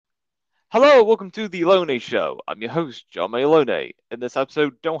Hello, welcome to the Lone Show. I'm your host, John Malone. In this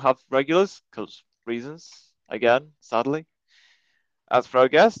episode, don't have regulars, because reasons, again, sadly. As for our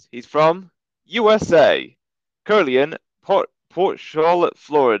guest, he's from USA, currently in Port Charlotte,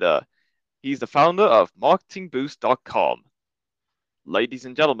 Florida. He's the founder of MarketingBoost.com. Ladies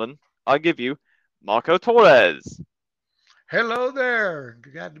and gentlemen, I give you Marco Torres. Hello there.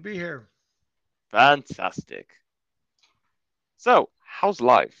 Glad to be here. Fantastic. So, how's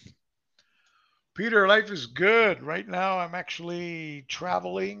life? Peter, life is good. Right now, I'm actually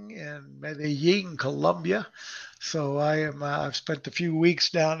traveling in Medellin, Colombia. So I've spent a few weeks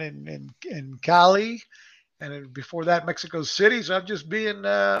down in Cali, and then before that, Mexico City. So I'm just being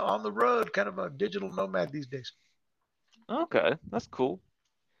on the road, kind of a digital nomad these days. Okay, that's cool.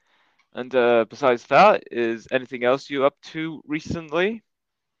 And besides that, is anything else you up to recently?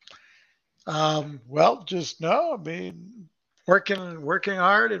 Well, just no. I mean, working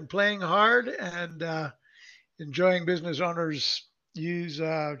hard and playing hard, and enjoying business owners use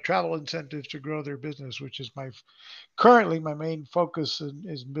travel incentives to grow their business, which is currently my main focus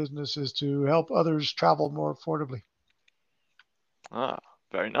in business is to help others travel more affordably. Ah,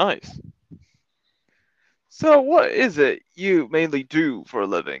 very nice. So, what is it you mainly do for a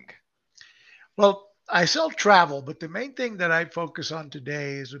living? Well, I sell travel, but the main thing that I focus on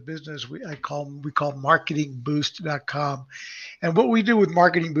today is a business we call MarketingBoost.com. And what we do with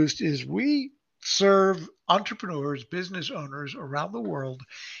Marketing Boost is we serve entrepreneurs, business owners around the world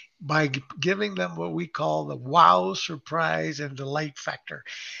by giving them what we call the wow, surprise, and delight factor.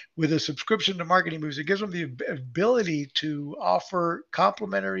 With a subscription to Marketing Boost, it gives them the ability to offer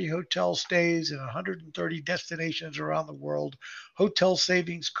complimentary hotel stays in 130 destinations around the world, hotel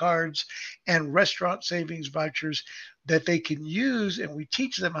savings cards, and restaurant savings vouchers that they can use. And we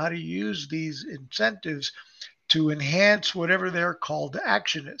teach them how to use these incentives to enhance whatever their call to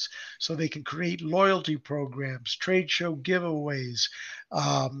action is. So they can create loyalty programs, trade show giveaways,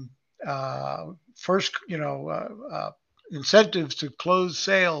 um, first, incentives to close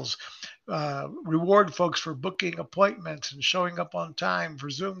sales, reward folks for booking appointments and showing up on time for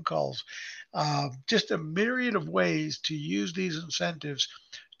Zoom calls. Just a myriad of ways to use these incentives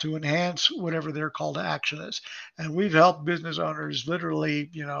to enhance whatever their call to action is. And we've helped business owners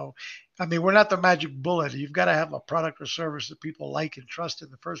literally, I mean, we're not the magic bullet. You've got to have a product or service that people like and trust in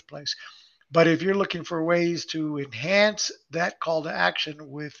the first place. But if you're looking for ways to enhance that call to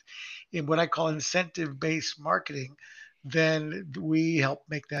action with in what I call incentive based marketing, then we help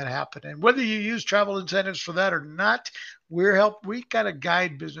make that happen. And whether you use travel incentives for that or not, we kind of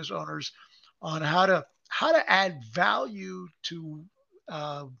guide business owners on how to add value to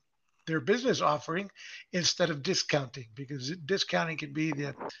uh, their business offering instead of discounting, because discounting can be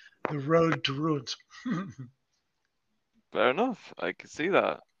the road to ruins. Fair enough, I can see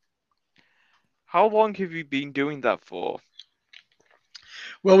that. How long have you been doing that for?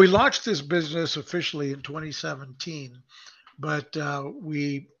 Well, we launched this business officially in 2017, but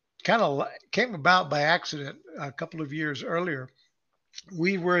we kind of came about by accident a couple of years earlier.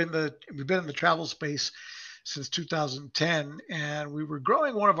 We've been in the travel space since 2010, and we were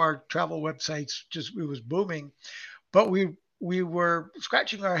growing one of our travel websites. Just it was booming, but we were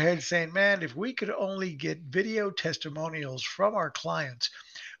scratching our heads saying, man, if we could only get video testimonials from our clients,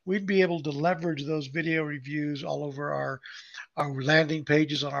 we'd be able to leverage those video reviews all over our landing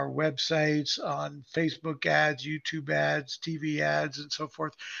pages on our websites, on Facebook ads, YouTube ads, TV ads, and so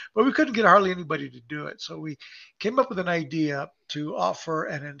forth. But we couldn't get hardly anybody to do it. So we came up with an idea to offer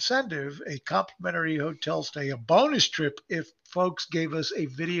an incentive, a complimentary hotel stay, a bonus trip if folks gave us a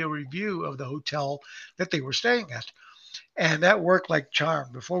video review of the hotel that they were staying at. And that worked like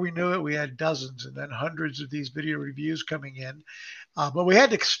charm. Before we knew it, we had dozens and then hundreds of these video reviews coming in. But we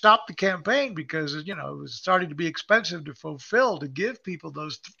had to stop the campaign because it was starting to be expensive to fulfill to give people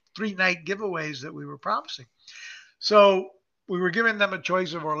those 3 night giveaways that we were promising. So we were giving them a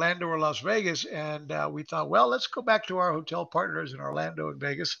choice of Orlando or Las Vegas, and we thought, well, let's go back to our hotel partners in Orlando and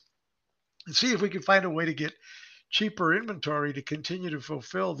Vegas and see if we can find a way to get cheaper inventory to continue to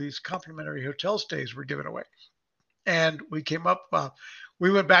fulfill these complimentary hotel stays we're giving away. And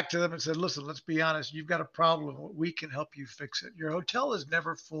we went back to them and said, listen, let's be honest. You've got a problem. We can help you fix it. Your hotel is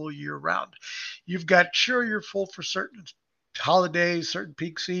never full year round. Sure, you're full for certain holidays, certain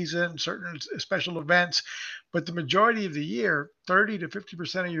peak season, certain special events, but the majority of the year, 30 to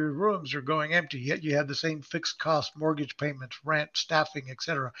 50% of your rooms are going empty. Yet you have the same fixed cost, mortgage payments, rent, staffing,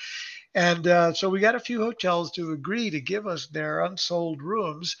 etc. And so we got a few hotels to agree to give us their unsold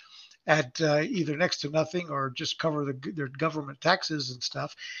rooms at either next to nothing or just cover their government taxes and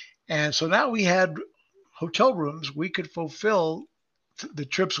stuff. And so now we had hotel rooms we could fulfill the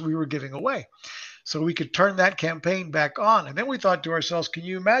trips we were giving away. So we could turn that campaign back on. And then we thought to ourselves, can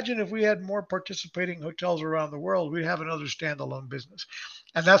you imagine if we had more participating hotels around the world? We'd have another standalone business.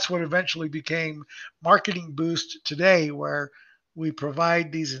 And that's what eventually became Marketing Boost today, where we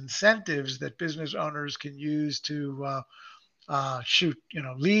provide these incentives that business owners can use to shoot,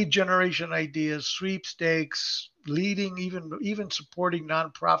 lead generation ideas, sweepstakes, leading, even supporting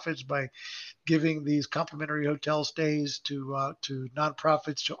nonprofits by giving these complimentary hotel stays to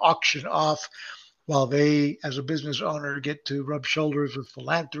nonprofits to auction off, while they, as a business owner, get to rub shoulders with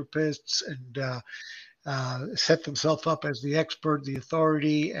philanthropists and set themselves up as the expert, the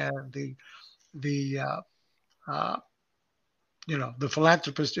authority, and the uh, the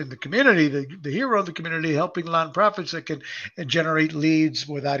philanthropist in the community, the hero of the community, helping nonprofits that can generate leads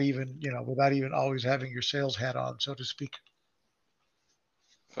without even always having your sales hat on, so to speak.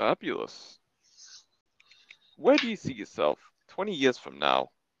 Fabulous. Where do you see yourself 20 years from now?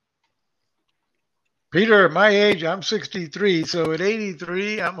 Peter, at my age, I'm 63. So at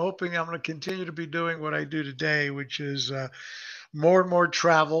 83, I'm hoping I'm going to continue to be doing what I do today, which is more and more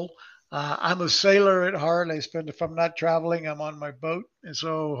travel. I'm a sailor at heart. If I'm not traveling, I'm on my boat. And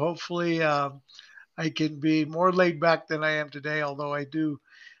so hopefully I can be more laid back than I am today, although I do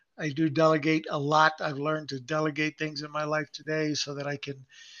delegate a lot. I've learned to delegate things in my life today so that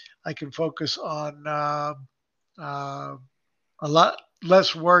I can focus on uh, a lot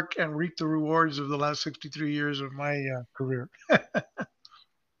less work and reap the rewards of the last 63 years of my career.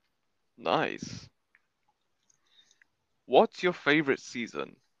 Nice. What's your favorite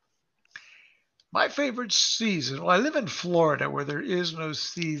season? My favorite season, well, I live in Florida where there is no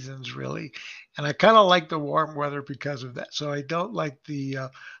seasons really, and I kind of like the warm weather because of that. So I don't like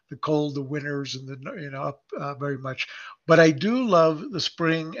the cold, the winters, and the up very much. But I do love the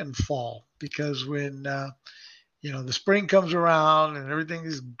spring and fall because when the spring comes around and everything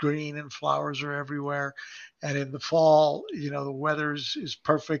is green and flowers are everywhere, and in the fall, the weather is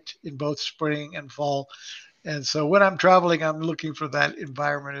perfect in both spring and fall. And so when I'm traveling, I'm looking for that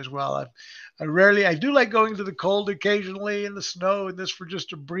environment as well. I do like going to the cold occasionally in the snow, and this for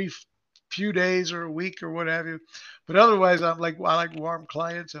just a brief few days or a week or what have you. But otherwise, I like warm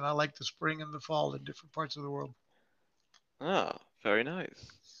climates, and I like the spring and the fall in different parts of the world. Ah, very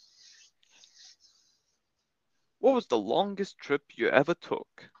nice. What was the longest trip you ever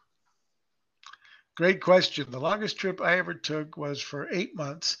took? Great question. The longest trip I ever took was for 8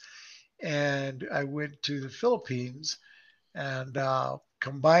 months, and I went to the Philippines and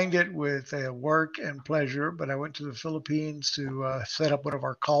combined it with work and pleasure. But I went to the Philippines to set up one of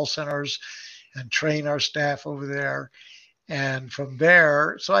our call centers and train our staff over there. And from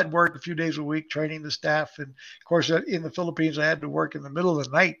there, so I'd work a few days a week training the staff. And of course, in the Philippines, I had to work in the middle of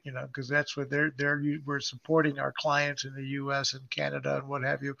the night, because that's what we're supporting our clients in the U.S. and Canada and what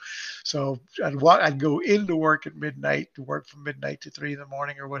have you. So I'd go into work at midnight to work from midnight to 3 in the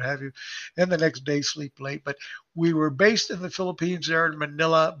morning or what have you, and the next day sleep late. But we were based in the Philippines there in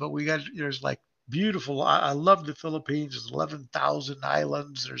Manila, but there's like beautiful. I love the Philippines. There's 11,000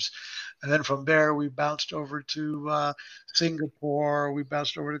 islands. And then from there we bounced over to Singapore. We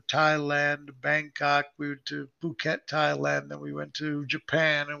bounced over to Thailand, Bangkok. We went to Phuket, Thailand. Then we went to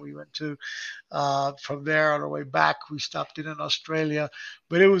Japan, and we went to from there on our way back. We stopped in Australia,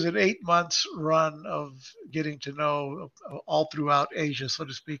 but it was an 8 months run of getting to know all throughout Asia, so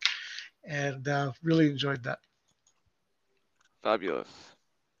to speak, and really enjoyed that. Fabulous.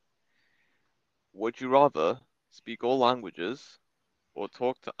 Would you rather speak all languages or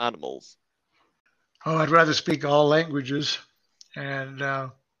talk to animals? Oh, I'd rather speak all languages and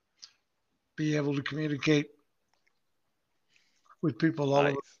be able to communicate with people all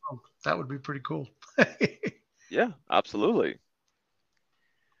over the Nice. world. That would be pretty cool. Yeah, absolutely.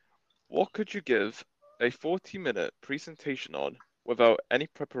 What could you give a 40-minute presentation on without any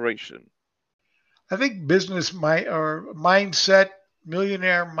preparation? I think business or mindset,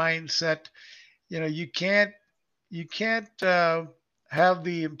 millionaire mindset. You can't have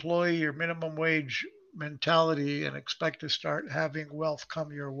the employee or minimum wage mentality and expect to start having wealth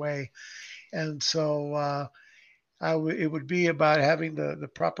come your way. And so it would be about having the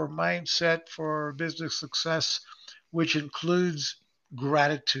proper mindset for business success, which includes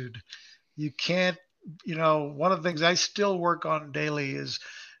gratitude. You can't, one of the things I still work on daily is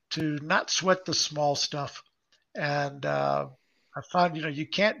to not sweat the small stuff. And I found, you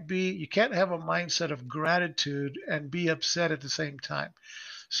can't have a mindset of gratitude and be upset at the same time.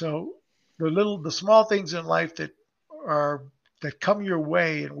 So the small things in life are that come your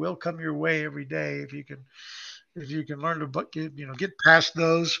way and will come your way every day, if you can learn to get past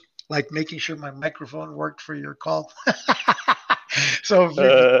those, like making sure my microphone worked for your call. So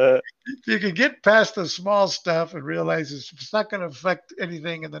Uh, if you can get past the small stuff and realize it's not going to affect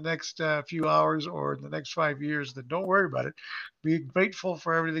anything in the next few hours or in the next 5 years, then don't worry about it. Be grateful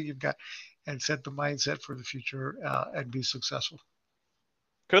for everything you've got and set the mindset for the future and be successful.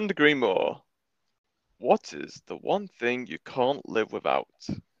 couldn't agree more. What is the one thing you can't live without?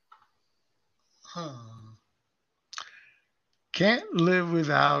 Hmm. Can't live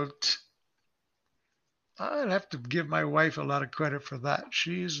without. I'd have to give my wife a lot of credit for that.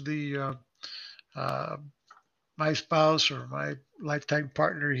 She's the uh, my spouse or my lifetime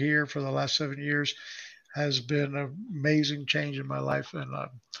partner here for the last 7 years has been an amazing change in my life, and I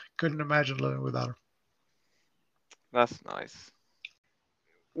couldn't imagine living without her. That's nice.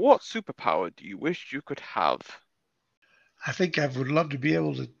 What superpower do you wish you could have? I think I would love to be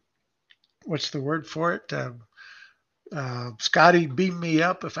able to. What's the word for it? Scotty, beam me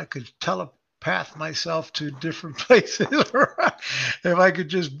up if I could telepath myself to different places. If I could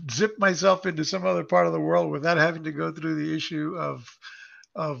just zip myself into some other part of the world without having to go through the issue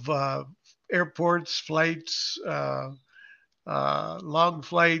of airports, flights, long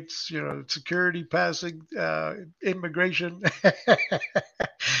flights, security passing, immigration.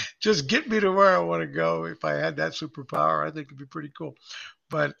 Just get me to where I want to go. If I had that superpower, I think it'd be pretty cool.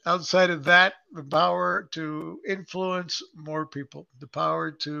 But outside of that, the power to influence more people, the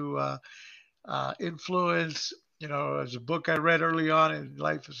power to influence. As a book I read early on in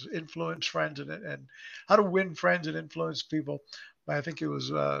life is Influence Friends and How to Win Friends and Influence People. I think it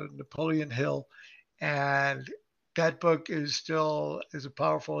was Napoleon Hill, and that book is a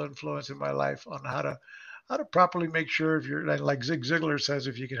powerful influence in my life on how to properly make sure if you're like Zig Ziglar says,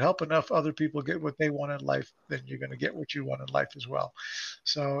 if you can help enough other people get what they want in life, then you're going to get what you want in life as well.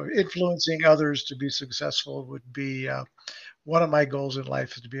 So influencing others to be successful would be one of my goals in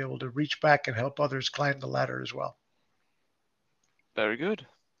life is to be able to reach back and help others climb the ladder as well. Very good.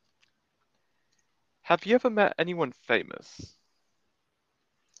 Have you ever met anyone famous?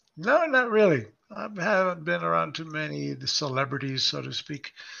 No, not really. I haven't been around too many of the celebrities, so to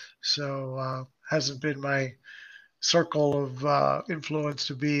speak. So hasn't been my circle of influence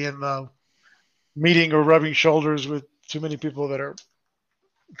to be in the meeting or rubbing shoulders with too many people that are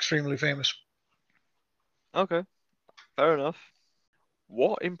extremely famous. Okay, fair enough.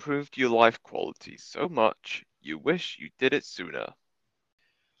 What improved your life quality so much you wish you did it sooner?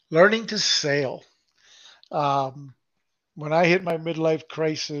 Learning to sail. Um, when I hit my midlife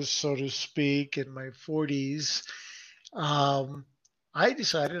crisis, so to speak, in my 40s, um, I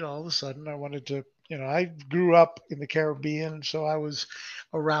decided all of a sudden I wanted to. I grew up in the Caribbean, so I was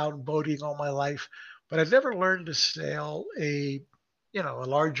around boating all my life, but I'd never learned to sail a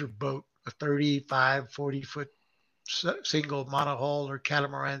larger boat, a 35, 40-foot single monohull or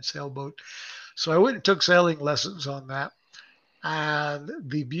catamaran sailboat. So I went and took sailing lessons on that. And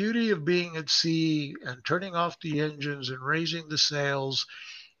the beauty of being at sea and turning off the engines and raising the sails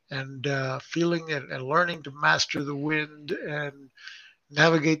and feeling and learning to master the wind and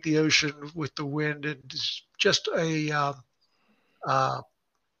navigate the ocean with the wind. And it's just uh, a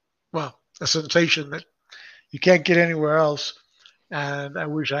sensation that you can't get anywhere else. And I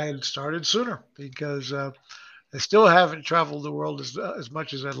wish I had started sooner because I still haven't traveled the world as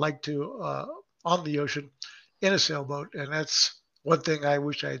much as I'd like to on the ocean in a sailboat. And that's one thing I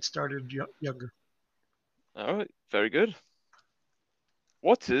wish I had started younger. All right, very good.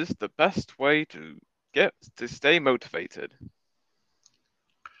 What is the best way get to stay motivated?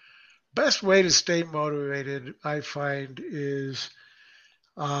 Best way to stay motivated, I find, is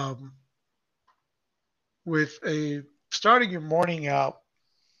um, with a starting your morning out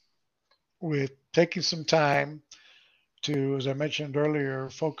with taking some time to, as I mentioned earlier,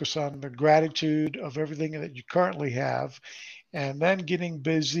 focus on the gratitude of everything that you currently have, and then getting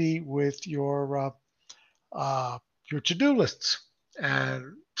busy with uh, your to-do lists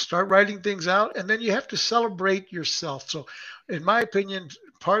and start writing things out. And then you have to celebrate yourself. So, in my opinion,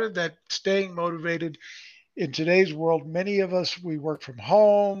 part of that staying motivated in today's world, many of us we work from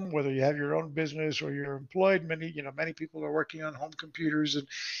home, whether you have your own business or you're employed. Many people are working on home computers, and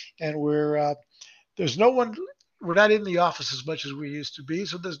there's no one. We're not in the office as much as we used to be,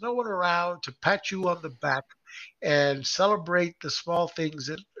 so there's no one around to pat you on the back and celebrate the small things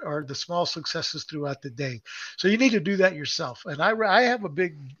that are the small successes throughout the day. So you need to do that yourself. And I have a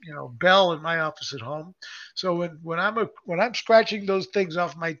big bell in my office at home. So when I'm scratching those things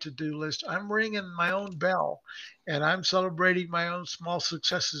off my to do list, I'm ringing my own bell, and I'm celebrating my own small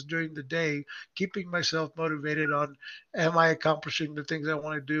successes during the day, keeping myself motivated on am I accomplishing the things I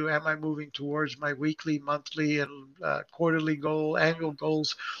want to do? Am I moving towards my weekly, monthly, and quarterly annual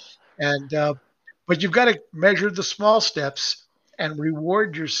goals? And but you've got to measure the small steps and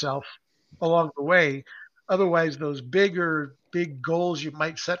reward yourself along the way. Otherwise, those big goals you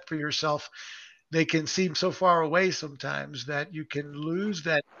might set for yourself, they can seem so far away sometimes that you can lose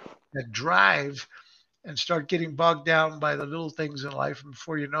that drive and start getting bogged down by the little things in life. And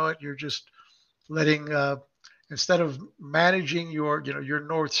before you know it, you're just letting instead of managing your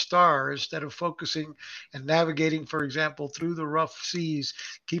North Star, instead of focusing and navigating, for example, through the rough seas,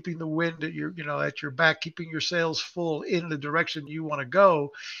 keeping the wind at your back, keeping your sails full in the direction you want to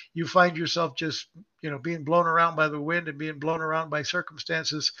go, you find yourself just being blown around by the wind and being blown around by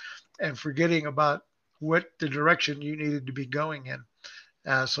circumstances, and forgetting about what the direction you needed to be going in.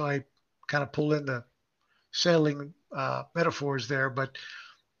 So I kind of pull in the sailing metaphors there, but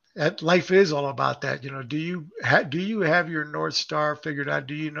that life is all about that. Do you have your North Star figured out?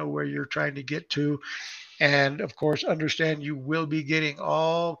 Do you know where you're trying to get to? And of course, understand you will be getting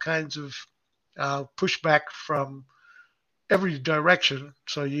all kinds of pushback from every direction.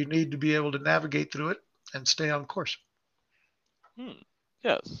 So you need to be able to navigate through it and stay on course.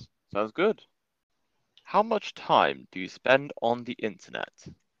 Yes, sounds good. How much time do you spend on the internet?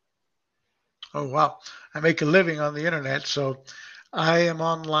 Oh, wow. I make a living on the internet. So I am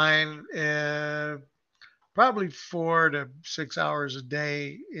online probably 4 to 6 hours a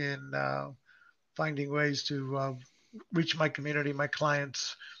day in finding ways to reach my community, my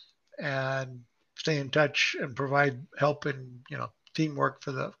clients, and stay in touch and provide help and teamwork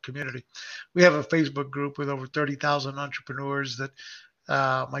for the community. We have a Facebook group with over 30,000 entrepreneurs that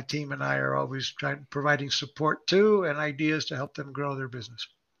my team and I are always trying providing support to and ideas to help them grow their business.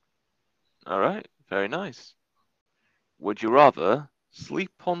 All right, very nice. Would you rather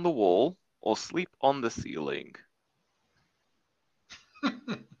sleep on the wall or sleep on the ceiling?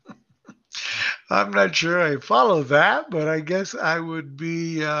 I'm not sure I follow that, but I guess I would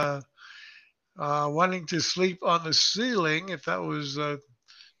be wanting to sleep on the ceiling if that was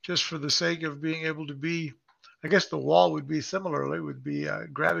just for the sake of being able to be. I guess the wall would be similarly would be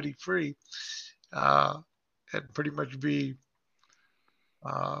gravity free uh, and pretty much be.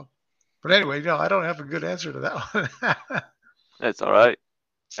 Uh, but anyway, no, I don't have a good answer to that one. It's all right.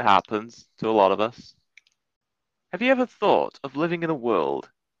 It happens to a lot of us. Have you ever thought of living in a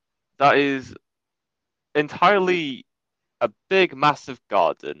world that is entirely a big, massive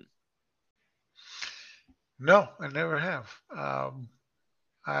garden? No, I never have.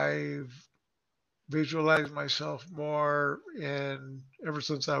 I've visualized myself more in ever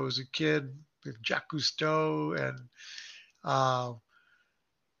since I was a kid with Jacques Cousteau and uh,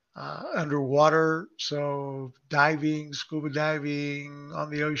 underwater. So diving, scuba diving on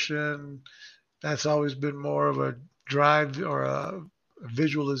the ocean, that's always been more of a drive or a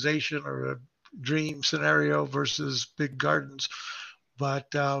visualization or a dream scenario versus big gardens.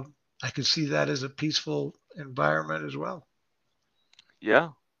 But I could see that as a peaceful environment as well.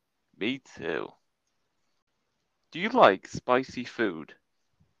 Yeah, me too. Do you like spicy food?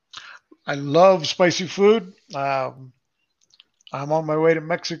 I love spicy food. I'm on my way to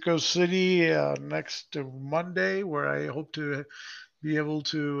Mexico City next Monday, where I hope to be able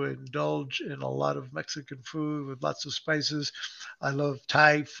to indulge in a lot of Mexican food with lots of spices. I love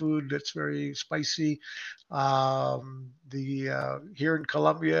Thai food that's very spicy. The Here in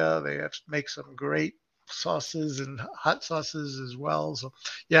Colombia, they make some great sauces and hot sauces as well. So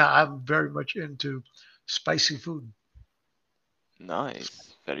yeah, I'm very much into spicy food,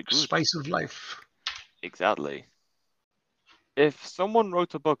 Nice, very good. spice of life. Exactly. If someone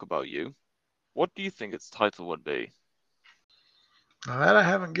wrote a book about you, what do you think its title would be? Now that I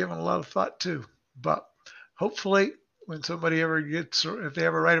haven't given a lot of thought to, but hopefully when somebody ever gets, or if they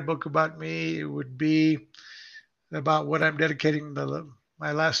ever write a book about me, it would be about what I'm dedicating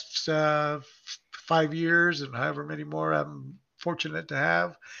my last 5 years and however many more I'm fortunate to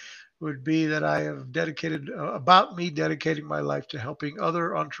have would be that I have dedicated about me dedicating my life to helping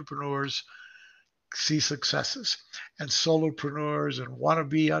other entrepreneurs see successes and solopreneurs and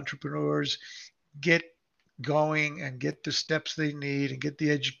wannabe entrepreneurs get going and get the steps they need and get the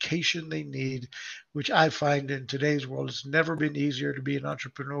education they need, which I find in today's world, it's never been easier to be an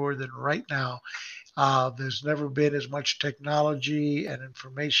entrepreneur than right now. There's never been as much technology and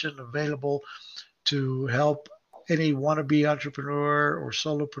information available to help any wannabe entrepreneur or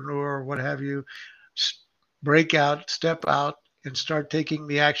solopreneur or what have you break out, step out, and start taking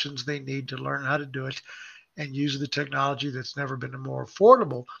the actions they need to learn how to do it and use the technology that's never been more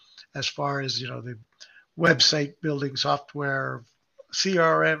affordable as far as the website building software,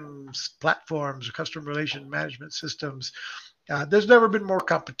 CRM platforms, customer relation management systems. There's never been more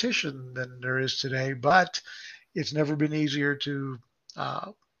competition than there is today, but it's never been easier to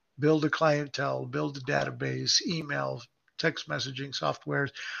uh, build a clientele, build a database, email, text messaging softwares,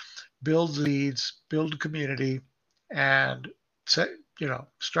 build leads, build community, and set,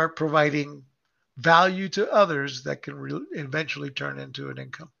 start providing value to others that can eventually turn into an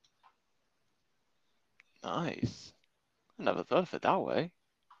income. Nice. I never thought of it that way.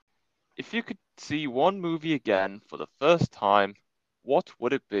 If you could see one movie again for the first time, what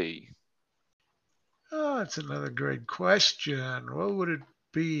would it be? Oh, that's another great question. What would it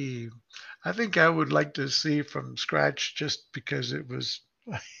be? I think I would like to see from scratch just because it was.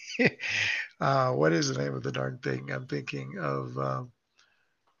 What is the name of the darn thing? I'm thinking of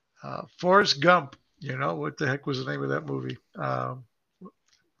Forrest Gump. What the heck was the name of that movie?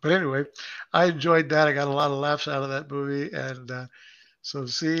 But anyway, I enjoyed that. I got a lot of laughs out of that movie, and so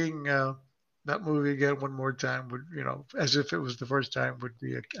seeing that movie again one more time would, as if it was the first time, would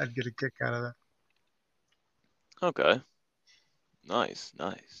be. I'd get a kick out of that. Okay. Nice,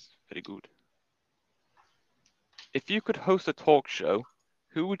 nice. Very good. If you could host a talk show,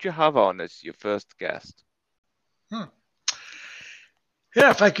 who would you have on as your first guest? Hmm. Yeah,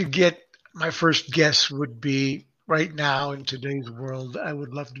 if I could get my first guess would be right now in today's world, I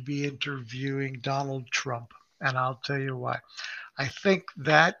would love to be interviewing Donald Trump. And I'll tell you why. I think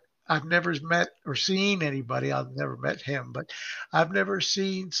that I've never met or seen anybody, I've never met him, but I've never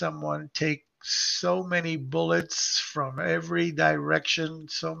seen someone take so many bullets from every direction,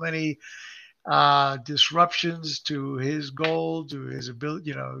 so many disruptions to his goal, to his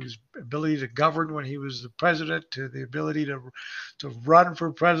ability, his ability to govern when he was the president, to the ability to run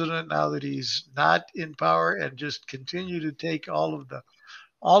for president now that he's not in power, and just continue to take all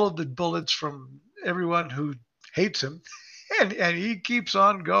of the bullets from everyone who hates him, and he keeps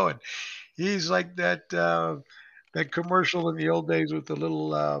on going. He's like that commercial in the old days with the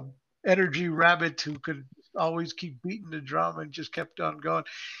little energy rabbit who could always keep beating the drum and just kept on going.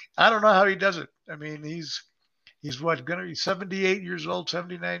 I don't know how he does it. I mean, he's what, gonna be 78 years old,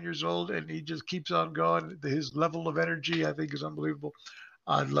 79 years old, and he just keeps on going. His level of energy, I think, is unbelievable.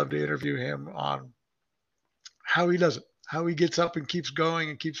 I'd love to interview him on how he does it, how he gets up and keeps going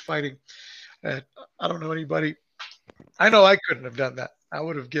and keeps fighting. And I don't know anybody. I know I couldn't have done that. I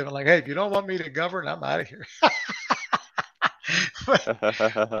would have given like, hey, if you don't want me to govern, I'm out of here.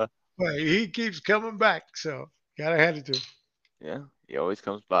 but, but he keeps coming back, so gotta hand it to him. Yeah, he always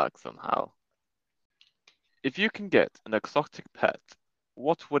comes back somehow. If you can get an exotic pet,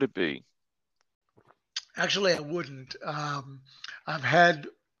 what would it be? Actually, I wouldn't. I've had.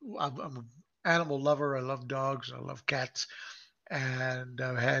 I'm an animal lover. I love dogs. I love cats, and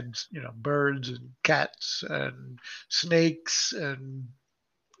I've had birds and cats and snakes and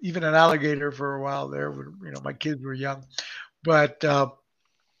even an alligator for a while there when my kids were young. But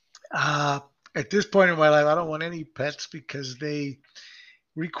uh, at this point in my life, I don't want any pets because they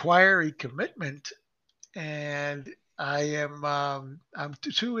require a commitment, and I'm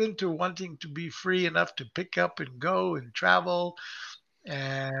too into wanting to be free enough to pick up and go and travel,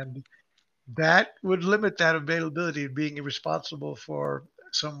 and that would limit that availability of being responsible for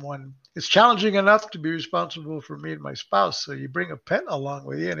someone. It's challenging enough to be responsible for me and my spouse. So you bring a pet along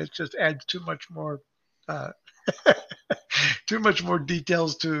with you, and it just adds too much more. Uh, too much more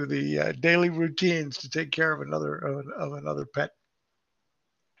details to the daily routines to take care of another pet.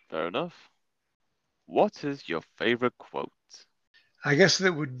 Fair enough. What is your favorite quote? I guess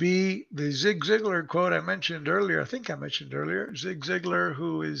that would be the Zig Ziglar quote I mentioned earlier. I think I mentioned earlier. Zig Ziglar,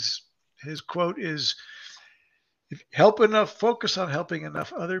 who is his quote is, "If help enough, focus on helping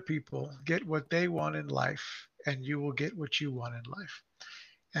enough other people get what they want in life, and you will get what you want in life."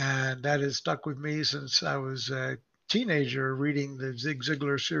 And that has stuck with me since I was a teenager, reading the Zig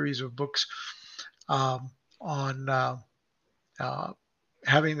Ziglar series of books on uh,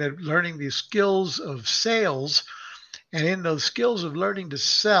 having the learning the skills of sales. And in those skills of learning to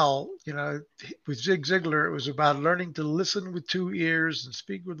sell, with Zig Ziglar, it was about learning to listen with two ears and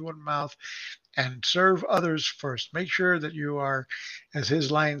speak with one mouth and serve others first. Make sure that you are, as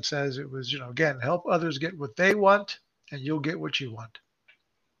his line says, it was, again, help others get what they want and you'll get what you want.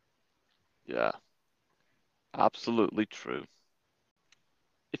 Yeah, absolutely true.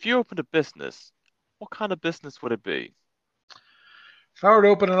 If you opened a business, what kind of business would it be? If I were to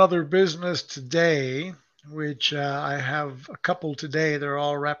open another business today, which I have a couple today, they're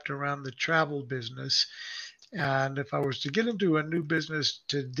all wrapped around the travel business. And if I was to get into a new business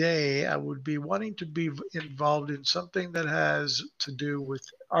today, I would be wanting to be involved in something that has to do with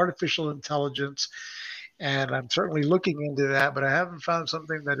artificial intelligence. And I'm certainly looking into that, but I haven't found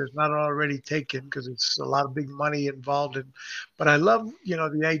something that is not already taken because it's a lot of big money involved in. But I love,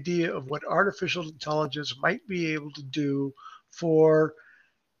 the idea of what artificial intelligence might be able to do for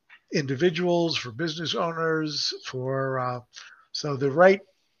individuals, for business owners, so the right.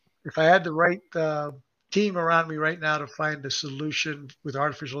 If I had the right team around me right now to find a solution with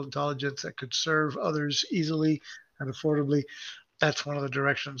artificial intelligence that could serve others easily and affordably, that's one of the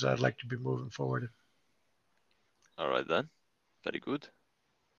directions I'd like to be moving forward in. All right then. Very good.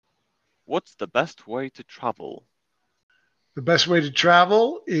 What's the best way to travel? The best way to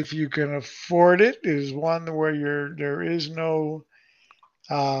travel, if you can afford it, is one where there is no.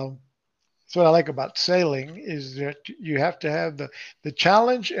 That's what I like about sailing is that you have to have the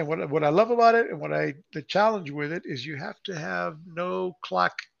challenge, and what I love about it, and the challenge with it is you have to have no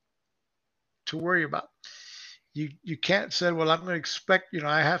clock to worry about. You can't say, well, I'm going to expect,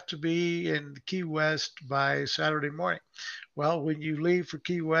 I have to be in Key West by Saturday morning. Well, when you leave for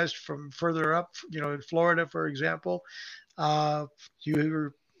Key West from further up, in Florida, for example, uh,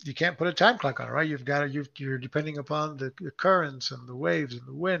 you can't put a time clock on it, right? You're depending upon the currents and the waves and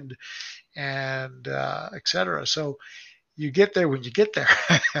the wind and et cetera. So you get there when you get there.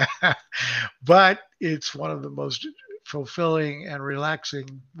 But it's one of the most fulfilling and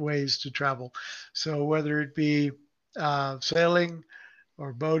relaxing ways to travel. So whether it be sailing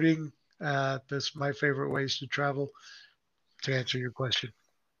or boating, that's my favorite ways to travel. To answer your question,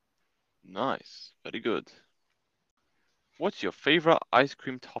 Nice. Very good. What's your favorite ice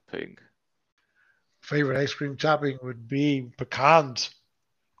cream topping? favorite ice cream topping would be pecans,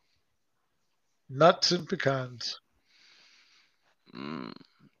 nuts and pecans. Mmm,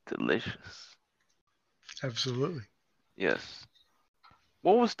 delicious. Absolutely. Yes.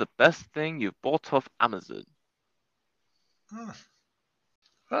 What was the best thing you've bought off Amazon? Hmm.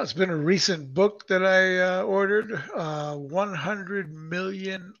 Well, it's been a recent book that I ordered, 100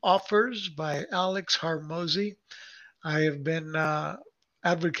 Million Offers by Alex Harmozy. I have been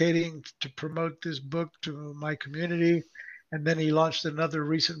advocating to promote this book to my community. And then he launched another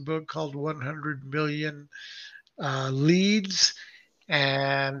recent book called 100 Million Leads.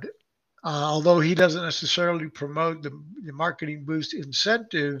 And although he doesn't necessarily promote the marketing boost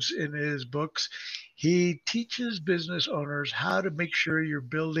incentives in his books, he teaches business owners how to make sure you're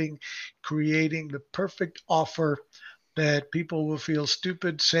creating the perfect offer that people will feel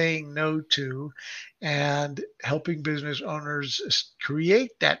stupid saying no to, and helping business owners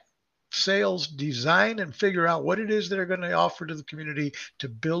create that sales design and figure out what it is they're going to offer to the community to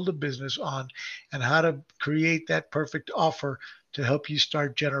build a business on, and how to create that perfect offer to help you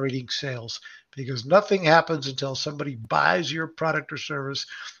start generating sales, because nothing happens until somebody buys your product or service,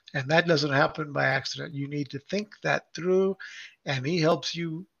 and that doesn't happen by accident. You need to think that through, and he helps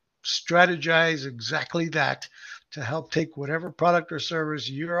you strategize exactly that, to help take whatever product or service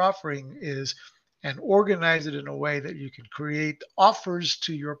you're offering is and organize it in a way that you can create offers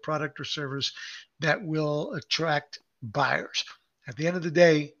to your product or service that will attract buyers. At the end of the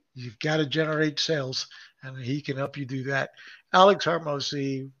day, you've got to generate sales, and he can help you do that. Alex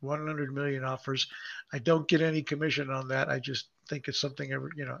Harmozy, 100 million offers. I don't get any commission on that. I just think it's something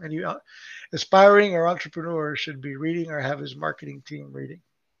any aspiring or entrepreneur should be reading or have his marketing team reading.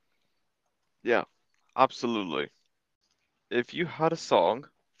 Yeah, absolutely. If you had a song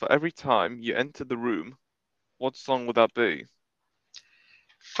for every time you entered the room, what song would that be?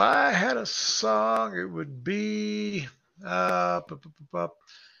 If I had a song, it would be uh,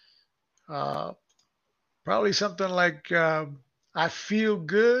 probably something like "I Feel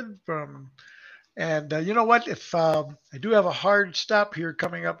Good" from. And you know what? If I do have a hard stop here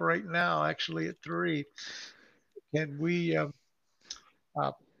coming up right now, actually at 3, can we? Uh,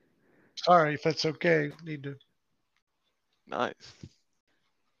 sorry if that's okay. Need to Nice.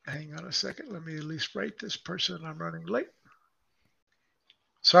 hang on a second. Let me at least write this person. I'm running late.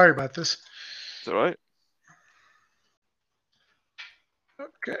 Sorry about this. It's all right.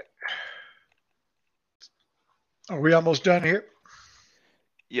 Okay. Are we almost done here?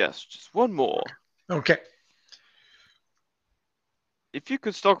 Yes, just one more. Okay. If you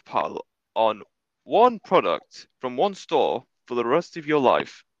could stockpile on one product from one store for the rest of your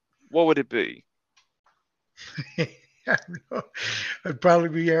life, what would it be? It'd probably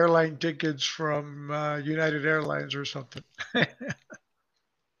be airline tickets from United Airlines or something.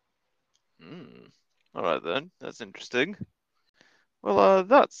 Hmm. All right then, that's interesting. Well,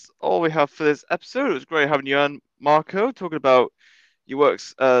 that's all we have for this episode. It was great having you on, Marco, talking about your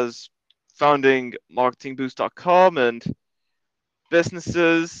works as founding MarketingBoost.com and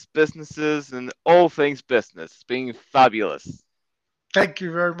businesses, and all things business. It's been fabulous. Thank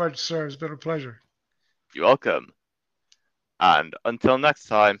you very much, sir. It's been a pleasure. You're welcome. And until next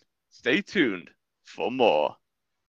time, stay tuned for more.